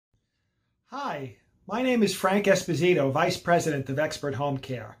Hi, my name is Frank Esposito, Vice President of Expert Home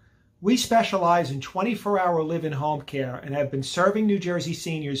Care. We specialize in 24-hour live-in home care and have been serving New Jersey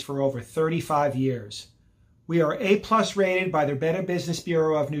seniors for over 35 years. We are A+ rated by the Better Business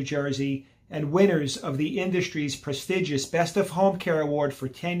Bureau of New Jersey and winners of the industry's prestigious Best of Home Care Award for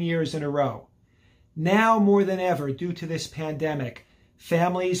 10 years in a row. Now more than ever, due to this pandemic,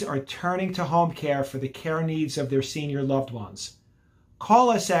 families are turning to home care for the care needs of their senior loved ones. Call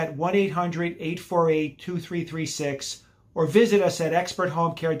us at 1-800-848-2336 or visit us at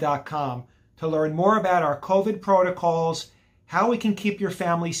experthomecare.com to learn more about our COVID protocols, how we can keep your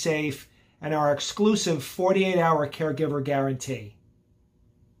family safe, and our exclusive 48-hour caregiver guarantee.